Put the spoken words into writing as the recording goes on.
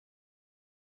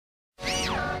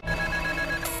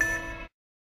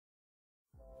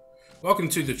Welcome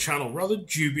to the channel rather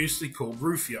dubiously called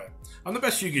Rufioh. I'm the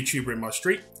best Yu-Gi-Oh tuber in my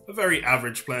street, a very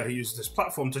average player who uses this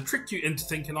platform to trick you into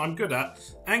thinking I'm good at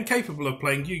and capable of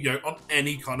playing Yu-Gi-Oh on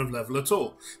any kind of level at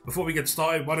all. Before we get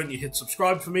started, why don't you hit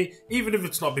subscribe for me, even if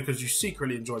it's not because you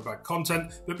secretly enjoy bad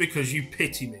content, but because you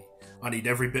pity me. I need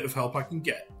every bit of help I can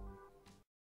get.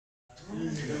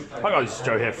 Hi guys, it's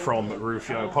Joe here from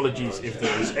Rufioh. Apologies if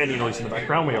there is any noise in the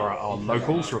background. We are on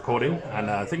locals recording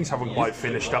and things haven't quite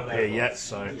finished up here yet,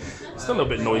 so it's still a little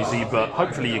bit noisy, but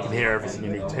hopefully you can hear everything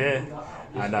you need to hear.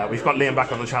 And we've got Liam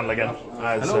back on the channel again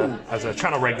as a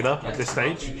channel regular at this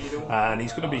stage, and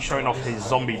he's going to be showing off his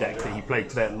zombie deck that he played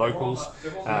today at locals,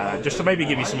 just to maybe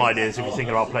give you some ideas if you're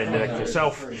thinking about playing the deck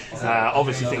yourself.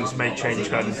 Obviously things may change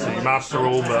going into Master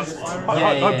Rule, but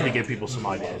hopefully give people some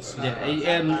ideas.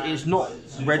 Yeah, it's not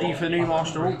ready for new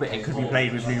Master Rule, but it could be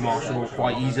played with new Master Rule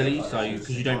quite easily, so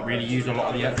because you don't really use a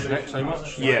lot of the extra deck so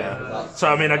much. Yeah, so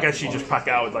I mean I guess you just pack it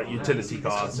out with like utility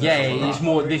cards. Yeah, it's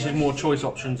more. This is more choice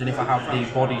options, and if I have the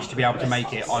bodies to be able to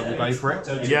make it, I will go for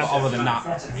it. Yeah. But other than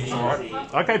that, it's alright.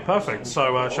 Okay, perfect.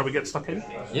 So shall we get stuck in?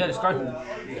 Yeah, let's go.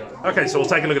 Okay, so we'll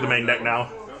take a look at the main deck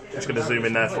now. Just going to zoom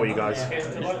in there for you guys.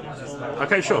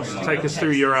 Okay, sure. So take us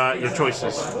through your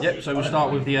choices. Yep. So we'll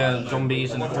start with the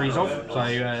zombies and the freeze off.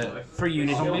 So 3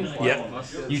 uni zombies. Yep.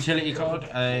 Utility card.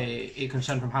 It can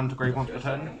send from hand to grave once per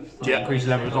turn. Yep. Increase the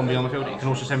level of zombie on the field. It can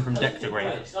also send from deck to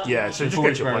grave. Yeah. So just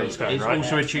get your plays going, it's right?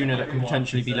 also a tuner that can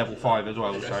potentially be level 5 as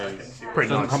well. So pretty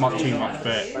doesn't nice. come up too much,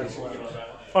 but.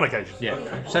 On occasion.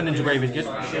 Yeah, sending to grave is good.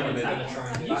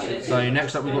 So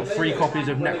next up we've got 3 copies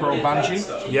of Necro Banshee.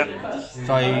 Yep.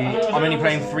 So I'm only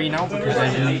playing 3 now because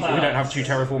we don't have 2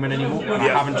 terraforming anymore. And I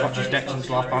haven't touched his deck since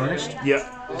last ban list.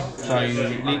 Yep. So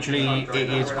literally it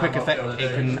is quick effect.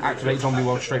 It can activate Zombie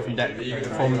World straight from deck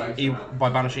by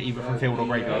banish it either from field or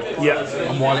graveyard. Yeah.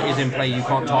 And while it is in play, you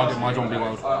can't target my Zombie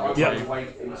World. Yeah.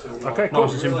 So, okay, cool.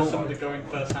 Nice and simple. 3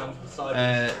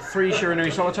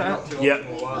 Shiranui Solitaire. Yep.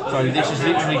 So this is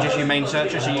literally just your main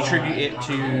searcher, so you tribute it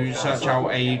to search out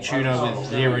a tuner with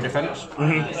 0 defense.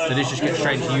 So this just gets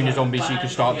straight into Unizombies so you can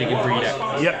start digging free deck.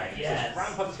 Yep.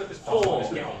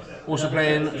 Also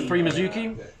playing 3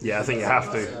 Mizuki. Yeah, I think you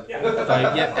have to.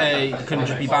 So yeah, it can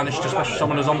just be banished to special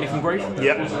summon a zombie from grave.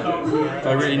 Yep.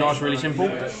 So really nice, really simple,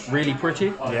 really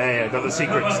pretty. Yeah, got the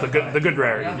secrets, the good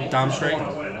rarity. Damn straight.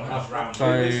 So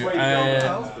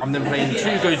I'm then playing 2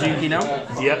 Gozuki now.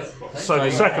 Yep. So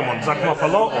the second one, does that come up a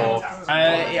lot, or?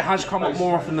 It has come up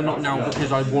more often than not now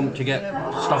because I want to get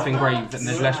stuff engraved and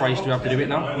there's less ways to be able to do it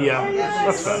now. Yeah,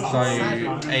 that's fair.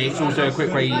 So it's also a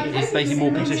quick way, it's basically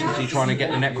more consistency trying to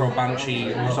get the Necro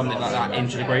Banshee or something like that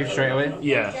into the grave straight away.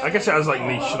 Yeah, I guess it has like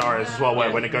niche scenarios as well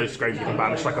where when it goes to grave you can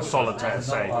banish like a solitaire,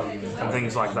 say, and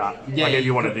things like that. Yeah, like if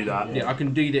you want to do that. Yeah, I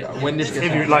can do that when this gets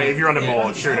if you're on a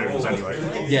board, sure it is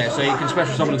anyway. Yeah, so you can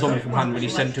special summon a zombie from hand when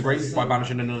he's sent to grave by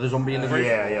banishing another zombie in the grave.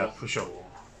 Yeah, for sure.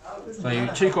 So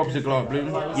 2 copies of Glow Up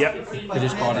Bloom. Yep. Because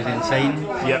this card is insane.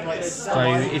 Yep. So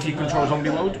if you control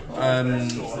Zombie World,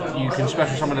 you can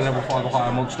special summon a level 5 or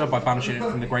higher monster by banishing it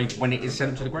from the grave when it is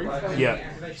sent to the grave. Yeah.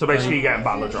 So basically you're getting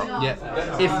battle drop. Yeah.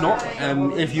 If not,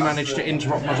 if you manage to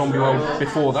interrupt my Zombie World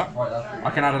before that,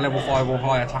 I can add a level 5 or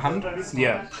higher to hand.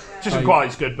 Yeah. Which isn't quite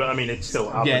as good, but I mean it's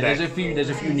still out yeah, the deck. there's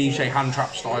a few niche hand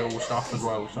trap style stuff as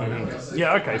well. So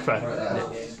yeah, okay, fair. Yeah.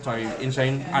 So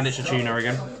insane, and it's a tuner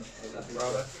again.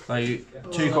 So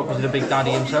 2 copies of the Big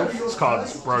Daddy himself. This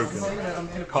card's broken.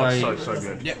 The card's so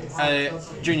good. Yep.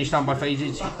 Junior standby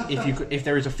phases. If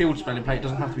there is a field spell in play, it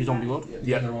doesn't have to be Zombie World.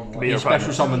 Yeah. It's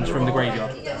special summons from the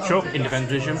graveyard. Sure. In defense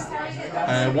position.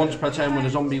 Once per turn, when a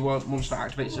Zombie World monster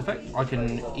activates its effect, I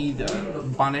can either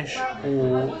banish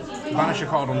a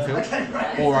card on the field,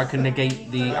 or I can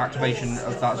negate the activation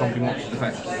of that zombie monster's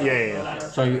effect. Yeah.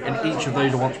 So in each of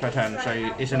those are once per turn. So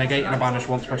it's a negate and a banish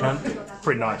once per turn.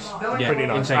 Pretty nice. Yeah, pretty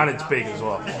nice. insane. And it's big as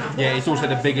well. Yeah, it's also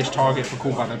the biggest target for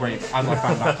Call by the Grave, and I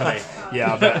found that today.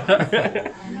 Yeah, I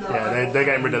bet. Yeah, they're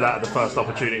getting rid of that at the first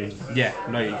opportunity. Yeah,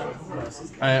 no.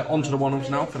 Onto the one-offs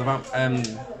now for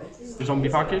the zombie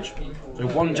package. So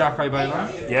 1 Jacko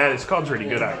Bowline. Yeah, this card's really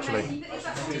good actually.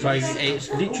 So it's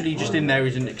literally just in there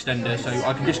as an extender, so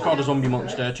I can discard a zombie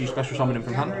monster to special summon him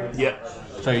from hand. Yep.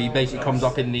 So he basically comes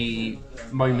up in the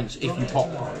moments if you pop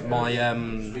my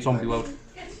Zombie World.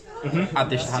 Add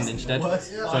this to hand instead.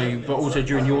 So, but also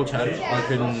during your turn, I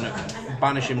can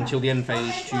banish him until the end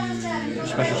phase to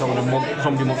special summon a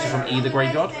zombie monster from either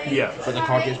graveyard. Yeah. But the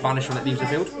card gets banished when it leaves the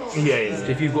field. Yeah. So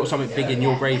if you've got something big in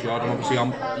your graveyard, and obviously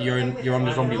you're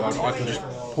under Zombie World, I can just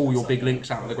pull your big links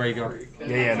out of the graveyard.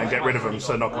 Yeah, and then get rid of them,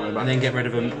 so not coming back. And then get rid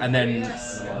of them, and then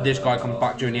this guy comes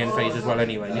back during the end phase as well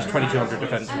anyway. And he's 2200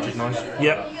 defense, which is nice.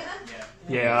 Yep.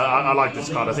 Yeah, I like this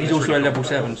card. I think He's it's also really a level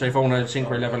 7, so if I want to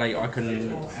synchro level 8, I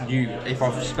can if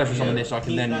I've special summon this, I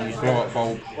can then use Blow Up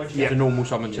Bulb as a normal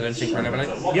summon to then synchro level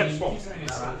 8. Yep.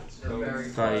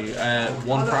 So,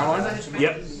 1 Fraulein.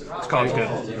 Yep. This card's good.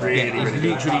 Really, It's really good.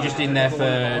 literally just in there for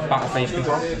battle phase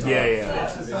control. Yeah.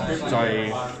 So,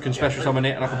 you can special summon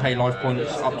it, and I can pay life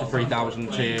points up to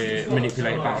 3,000 to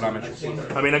manipulate battle damage.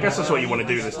 I mean, I guess that's what you want to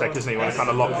do with this deck, isn't it? You want to kind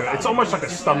of lock it. It's almost like a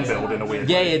stun build in a weird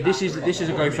way. Yeah, this is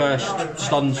a go first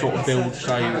stun sort of build.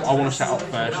 So I want to set up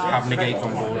first, have negates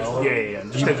on board. Yeah.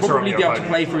 Just You'll probably be able to opponent.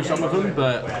 play through some of them,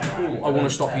 but I want to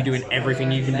stop you doing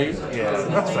everything you can do. Yeah,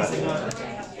 that's fair.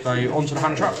 So onto the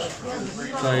hand traps.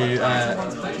 So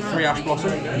 3 Ash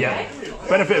Blossom. Yeah.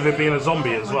 Benefit of it being a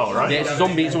zombie as well, right? Yeah, it's a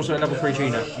zombie. It's also a level 3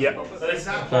 tuner. Yep.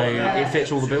 So it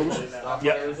fits all the builds.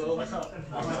 Yep.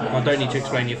 I don't need to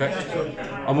explain the effect.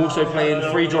 I'm also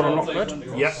playing 3 John and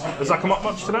Lockbird. Yep. Has that come up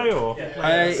much today, or?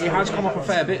 It has come up a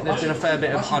fair bit. There's been a fair bit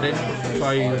of added.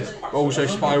 So also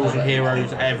spirals and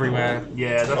heroes everywhere.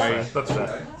 Yeah, that's fair. That's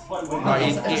fair.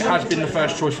 Like, it has been the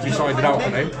first choice to be sided out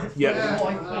today.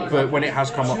 Yeah. But when it has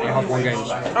come up, it has won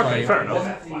games. Okay, So, fair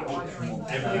enough.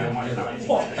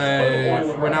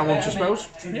 we're now on to spells.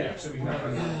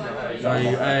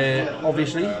 So,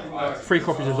 obviously, 3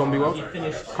 copies of Zombie World,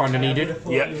 kind of needed.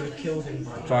 Yep.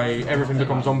 So everything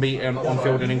becomes zombie on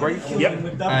field and engraved.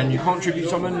 Yep. And you can't tribute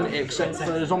summon except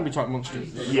for zombie type monsters.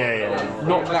 Yeah.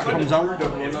 Not that comes out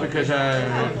because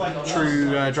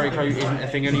true Draco isn't a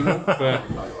thing anymore, but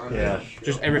Yeah.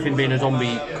 just everything being a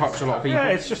zombie cuts a lot of people. Yeah,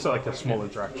 it's just like a small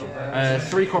interaction.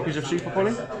 3 copies of Super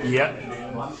Poly. Yep.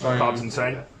 So, Card's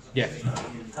insane. yeah.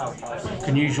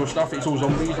 Can use your stuff, it's all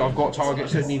zombies. I've got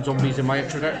targets that need zombies in my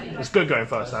extra deck. It's good going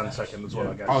first and second as well,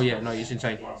 I guess. Oh yeah, no, it's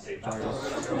insane.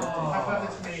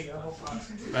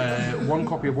 So, 1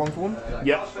 copy of 1 for 1.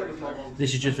 Yep.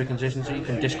 This is just for consistency. You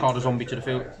can discard a zombie to the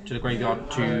field, to the graveyard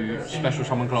to special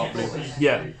summon Glow Up Bloom.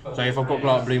 Yeah. So if I've got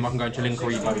Glow Up Bloom, I can go into Link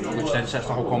Rebo, which then sets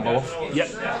the whole combo off. Yep.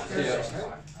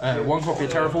 1 copy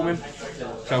of Terraforming,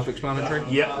 self-explanatory.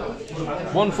 Yep.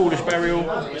 1 Foolish Burial,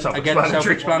 again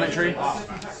self-explanatory.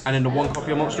 And then the 1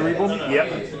 copy of Monster Reborn,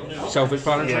 Yep.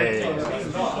 self-explanatory.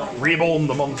 Yeah. Reborn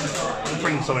the monster.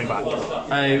 Bring something back.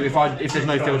 If there's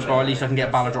no field spell, at least I can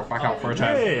get Balladrop back out for a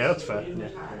turn. Yeah, that's fair.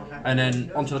 And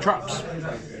then onto the traps.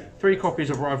 3 copies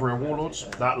of Rivalry of Warlords.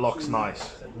 That looks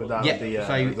nice. Without Yeah, the, so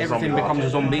the everything zombie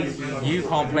becomes a market. zombie. You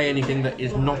can't play anything that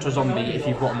is not a zombie if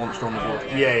you've got a monster on the board.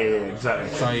 Yeah, exactly.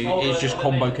 So it's just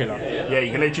combo killer. Yeah,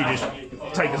 you can literally just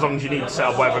take as long as you need to set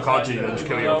up whatever cards you need and just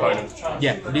kill your opponent.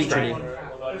 Yeah, literally.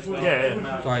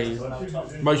 Yeah.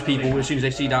 So most people, as soon as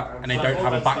they see that and they don't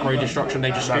have a back row destruction, they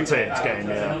just scoop. That's it, it's getting,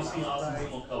 yeah.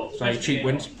 So cheap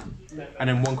wins. And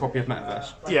then 1 copy of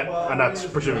Metaverse. Yeah, and that's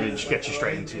presumably just gets you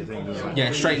straight into your thing, doesn't it?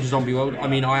 Yeah, straight into Zombie World. I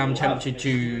mean, I am tempted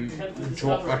to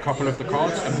drop a couple of the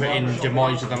cards and put in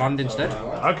Demise of the Land instead,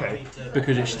 Okay.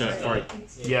 because it's stir free.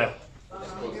 Yeah.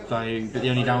 So, but the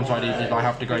only downside is I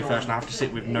have to go first and I have to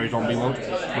sit with no Zombie World,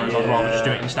 whereas I'd rather just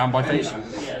do it in standby phase.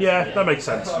 Yeah, that makes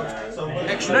sense.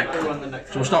 Extra deck.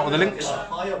 So we'll start with the links.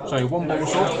 So 1 Borrow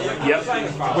Sword.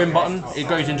 Yep. Win button. It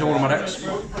goes into all of my decks.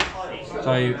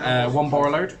 So 1 Borrow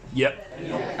Load. Yep.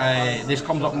 This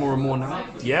comes up more and more now.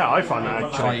 Yeah, I find that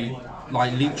actually.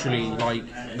 Like literally, like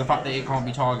the fact that it can't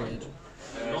be targeted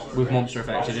with monster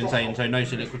effects is insane. So no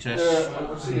Siliquitous,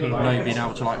 no being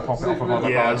able to like pop it off of other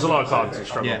Yeah, cards. there's a lot of cards that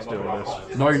struggle Yeah. to do with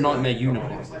this. No Nightmare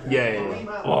Unicorn. Yeah.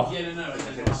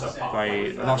 So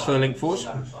that's for the Link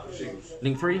 4s.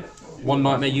 Link 3, 1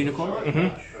 Nightmare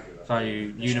Unicorn. So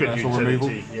Good universal removal.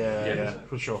 utility. Yeah,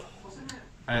 for sure.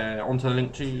 Onto the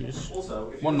Link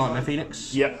 2s, 1 Nightmare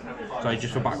Phoenix. Yep. So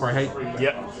just for back row hate.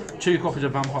 Yep. 2 copies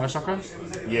of Vampire Sucker.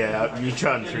 Yeah, you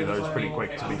churn through those pretty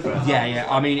quick, to be fair. Yeah.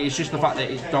 I mean, it's just the fact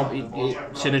that it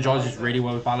synergizes really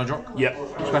well with Balladrop. Yep.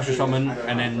 Special summon,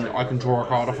 and then I can draw a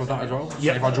card off of that as well. So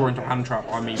Yep. if I draw into hand trap,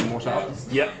 I'm even more set up.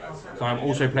 Yep. So I'm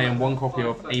also playing 1 copy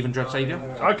of Avon Dread Savior.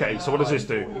 Okay, so what does this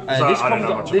do? This I don't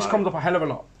know much this about comes up a hell of a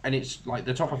lot, and it's like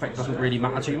the top effect doesn't really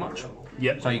matter too much.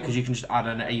 Yep. So because you can just add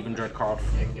an Avon Dread card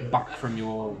back from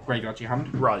your graveyard to your hand.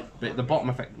 Right. But the bottom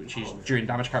effect, which is during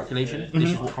damage calculation,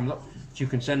 this is what comes up. So you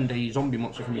can send a zombie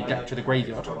monster from your deck to the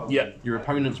graveyard. Yep. Your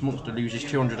opponent's monster loses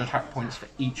 200 attack points for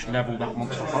each level that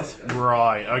monster has.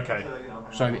 Right, okay.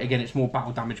 So again, it's more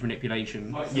battle damage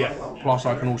manipulation. Yeah. Plus,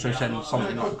 I can also send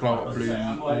something like Glow Up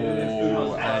Bloom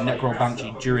or Necro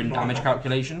Banshee during damage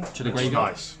calculation to the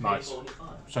graveyard. Nice.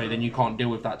 So then you can't deal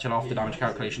with that till after damage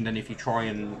calculation. Then if you try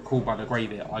and call by the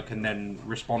graveyard, I can then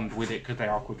respond with it because they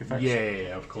are quick effects.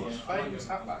 Yeah, of course.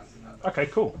 Okay,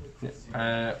 cool.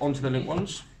 Onto the Link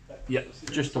ones. Yep.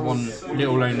 Just the one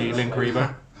little lonely Link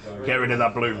Reaver. Get rid of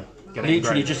that bloom.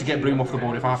 Literally just to get Bloom off the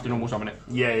board if I have to normal summon it.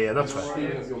 Yeah, that's fair.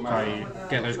 So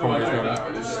get those combos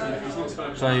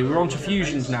going. So we're on to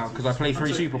fusions now because I play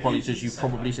 3 Super Polys as you've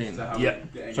probably seen. Yeah.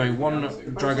 So 1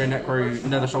 Drago Necro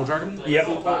Nether Soul Dragon.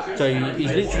 Yeah. So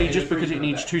he's literally just because it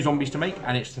needs 2 zombies to make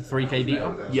and it's the 3k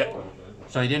beta. Yeah.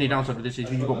 So the only downside of this is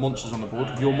you've got monsters on the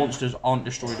board. Your monsters aren't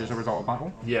destroyed as a result of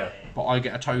battle. Yeah. But I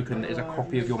get a token that is a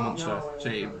copy of your monster. So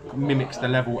it mimics the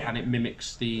level and it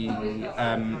mimics the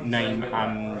name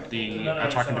and the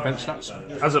attack and defense stats.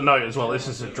 As a note as well, this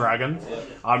is a dragon.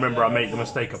 I remember I made the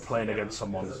mistake of playing against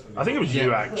someone. I think it was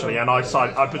you actually, and I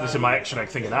put this in my extra deck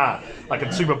thinking, I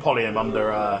can super poly him under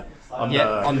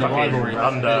rivalry.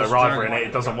 Under rivalry, and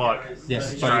it doesn't work.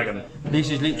 Yes, it's so dragon.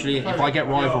 This is literally, if I get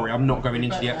rivalry, I'm not going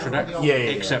into the extra deck. Yeah.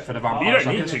 Except for the vampire. You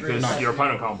don't need to because your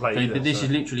opponent can't play. So this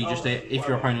is literally just it. If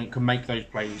your opponent can make those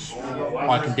plays,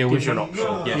 I can deal with an it.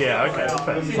 option. Yeah, okay.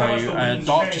 Fair. So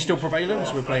Dark is still prevalent.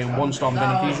 So we're playing 1-star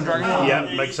Venom Fusion Dragon.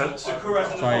 Yeah, makes sense.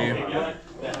 So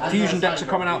fusion decks are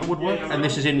coming out of the woodwork, and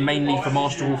this is in mainly for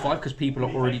Master Rule 5 because people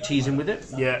are already teasing with it.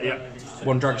 Yeah.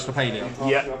 1 Dragster Palia.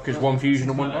 Yeah. Because 1 fusion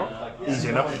and 1 dark. Easy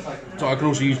enough. So I can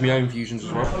also use my own fusions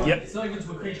as well. Yep. So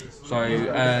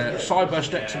Sideburst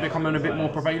decks are becoming a bit more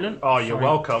prevalent. Oh, you're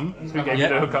welcome. Who gave you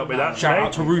the hook up with that? Shout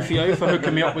out to Rufioh for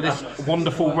hooking me up with this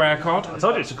wonderful rare card. I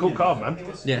told you it's a cool card, man.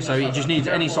 Yeah, so it just needs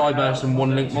any Sideburst and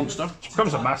 1 Link monster. It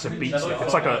becomes a massive beat stick.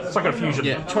 It's like a fusion.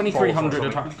 Yeah, 2300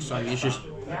 attack. So it's just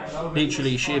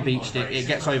literally sheer beat stick. It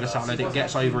gets over Salad. It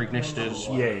gets over Ignisters.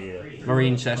 Yeah.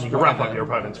 Marine Cess. You can wrap up your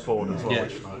opponent's board as well. Yeah.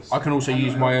 Which is nice. I can also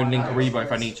use my own Link Aribo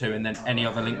if I need to, and then any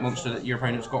other Link monster that your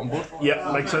opponent's got on board.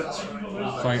 Yeah, makes sense.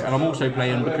 So, and I'm also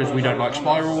playing, because we don't like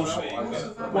spirals,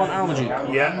 1 Almagy.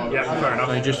 Yeah, fair enough.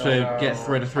 So just to get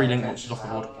 3 Link monsters off the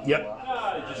board. Yep.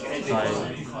 So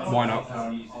why not?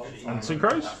 And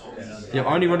synchros? Yeah,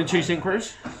 I only running 2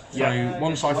 synchros. So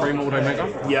 1 Cypher Immortal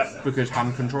Omega. Yeah. Because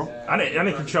hand control. And it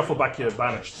can shuffle back your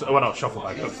banished. Well, not shuffle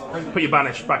back, but put your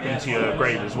banished back into your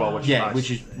grave as well, which is nice.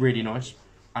 Which is really nice.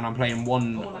 And I'm playing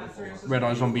 1 Red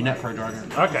Eye Zombie Necro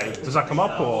Dragon. Okay, does that come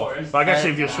up or? But I guess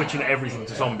if you're switching everything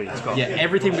to zombie, it's got. Yeah,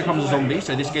 everything becomes a zombie.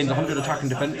 So this gains 100 attack and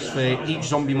defense for each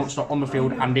zombie monster on the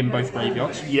field and in both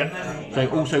graveyards. Yeah. So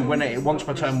also once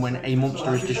per turn when a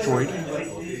monster is destroyed,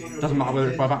 doesn't matter whether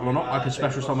it's by battle or not, I can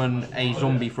special summon a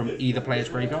zombie from either player's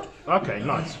graveyard. Okay,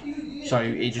 nice. So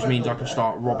it just means I can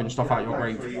start robbing stuff out of your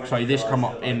grave. So this come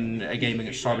up in a game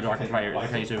against Cyber Dragon player. It's a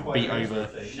case of beat over,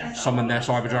 summon their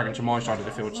Cyber Dragon to my side of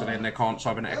the field, so then they can't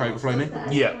Cybernetic overflow me.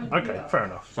 Yeah, okay, fair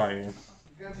enough. So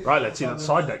right, let's see that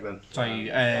side deck then. So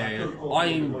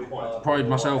I pride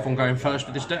myself on going first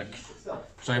with this deck.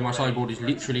 So my sideboard is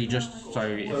literally just, so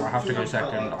if I have to go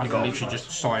second, I can literally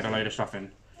just side a load of stuff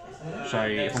in. So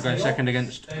if I'm going second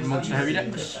against monster heavy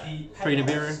decks, Tree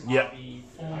Nibiru. Yeah.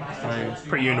 So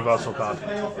pretty universal card.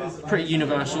 Pretty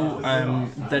universal.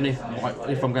 Then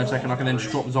if I'm going second, I can then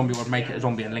just drop the zombie world, make it a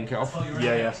zombie, and link it off.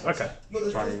 Yeah. Okay.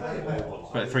 So,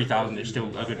 but 3000 is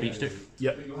still a good beat stick.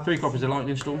 Yep. 3 copies of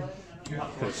Lightning Storm.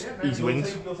 Easy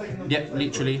wins. Yeah,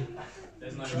 literally.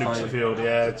 Nukes the field,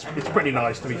 yeah, it's pretty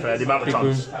nice to be fair. The amount of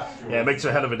times, it makes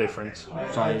a hell of a difference.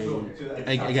 So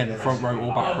again, front row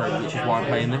or back row, which is why I'm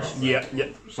playing this. Yeah.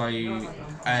 So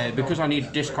because I need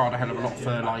to discard a hell of a lot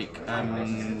for like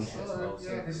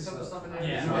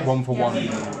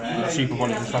 1-for-1 super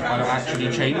bodies and stuff, I've actually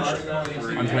changed.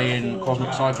 I'm playing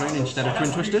Cosmic Cyclone instead of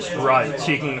Twin Twisters. Right,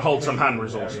 so you can hold some hand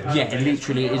resources. Yeah, it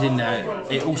literally is in there.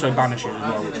 It also banishes as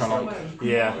well, which I like.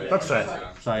 Yeah, that's fair.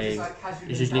 So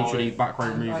it's just literally back row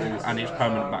removal and it's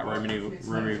permanent back row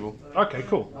removal. Okay,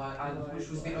 cool.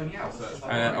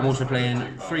 I'm also playing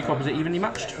 3 copies of Evenly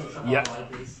Matched. Yeah.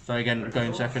 So again,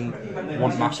 going second,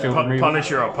 want mass field removal. Punish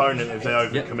your opponent if they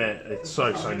overcommit. It's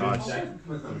so nice.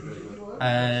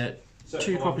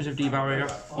 2 copies of D-Barrier.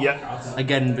 Yeah.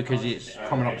 Again, because it's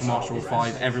coming up to Master Rule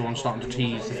 5, everyone's starting to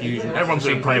tease the fusion. Everyone's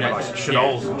been playing like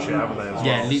Shadows and shit, haven't they? As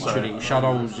yeah, well, literally. So.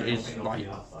 Shadows is like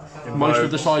most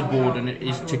of the sideboard, and it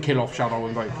is to kill off Shadow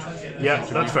Invoked. Yeah,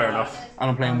 that's fair enough. And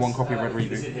I'm playing 1 copy of Red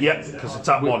Reboot. Yeah, because it's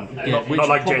at 1. Yeah, not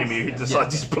like Jamie, who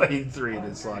decides he's playing 3 in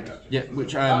his side. Yeah,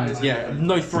 which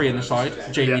no 3 in the side.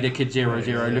 Jamie the Kid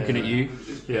 0-0 looking at you.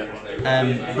 Yeah.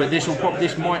 But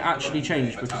this might actually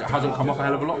change because it hasn't come up a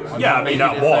hell of a lot. Yeah, I mean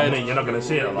that 1, you're not going to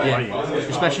see it a lot, are you?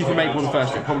 Especially if you make 1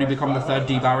 first, it'll probably become the 3rd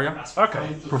D barrier.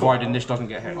 Okay. Providing this doesn't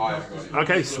get hit.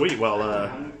 Okay, sweet. Well,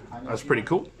 that's pretty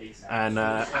cool. And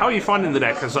how are you finding the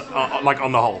deck, as like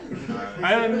on the whole?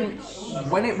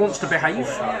 When it wants to behave,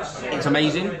 it's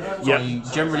amazing. Yeah.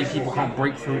 So generally, people can't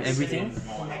break through everything.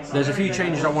 There's a few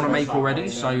changes I want to make already,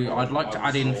 so I'd like to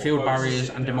add in field barriers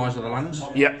and demise of the lands.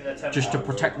 Yep. Just to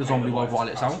protect the zombie world while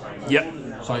it's out.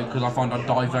 Yep. So, because I find I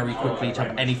die very quickly to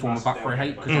have any form of back row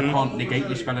hate, because I can't negate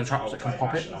your spell and traps that can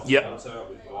pop it. Yep.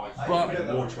 But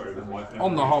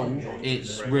on the whole,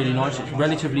 it's really nice. It's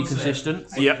relatively consistent.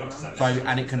 Yep. So,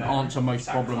 and it can answer most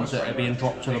problems that are being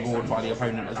dropped to the board by the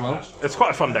opponent as well. It's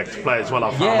quite a fun deck to play as well.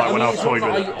 I found, Yeah, like, when I was it's toyed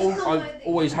one with that it. I've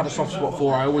always had a soft spot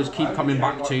for. I always keep coming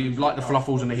back to, like the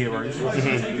Fluffles and the Heroes. But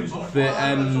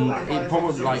it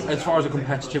probably, like, as far as a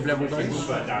competitive level goes,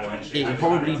 it would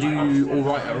probably do all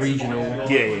right at a regional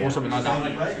or something like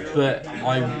that. But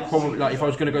I probably, like, if I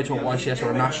was going to go to a YCS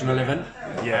or a national event,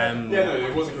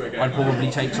 I'd probably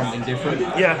take something different.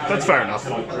 Yeah, that's fair enough.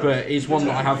 But it's one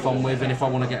that I have fun with, and if I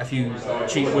want to get a few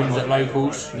cheap wins at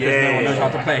locals, no one knows how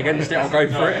to play against it, I'll go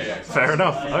for it. Fair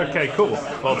enough. Okay, cool.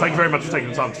 Well, thank you very much for taking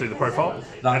the time to do the profile.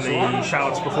 That's Any all right.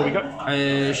 shout outs before we go?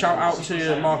 Shout out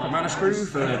to Mark at Manascrew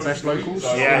for best locals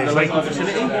Yeah, in the local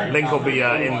facility. Link will be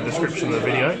in the description of the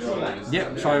video.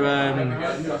 Yep, so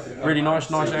really nice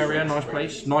area, nice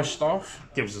place, nice staff.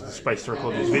 Gives us the space to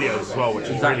record these videos as well, which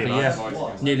is Exactly, really nice.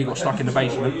 yeah. Nearly got stuck in the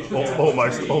basement.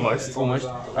 Almost.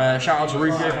 Shout out to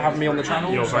Rufioh for having me on the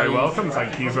channel. You're very welcome.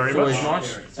 Thank you very It's much.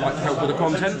 always nice. Like to help with the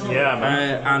content. Yeah,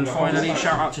 man. And finally,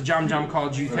 shout out to Jam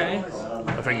Cards UK.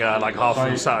 I think like half of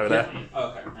them sat over there.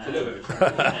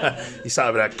 He sat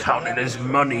over there counting his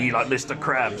money like Mr.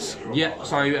 Krabs. Yeah,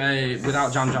 so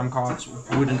without Jam Cards,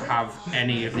 wouldn't have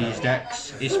any of these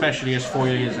decks, especially as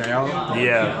foily as they are.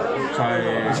 Yeah.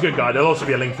 So He's a good guy. There'll also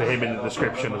be a link for him in the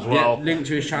description as well. yeah, link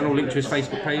to his channel, link to his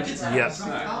Facebook page.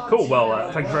 Yeah. Cool.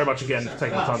 Well, thank you very much again for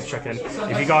taking the time to check in.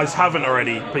 If you guys haven't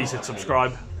already, please hit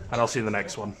subscribe, and I'll see you in the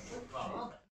next one.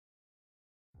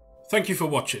 Thank you for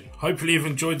watching. Hopefully you've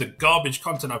enjoyed the garbage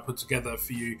content I put together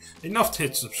for you enough to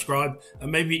hit subscribe and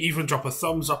maybe even drop a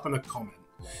thumbs up and a comment.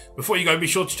 Before you go, be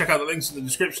sure to check out the links in the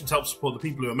description to help support the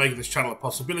people who are making this channel a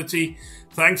possibility.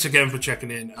 Thanks again for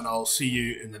checking in, and I'll see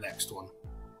you in the next one.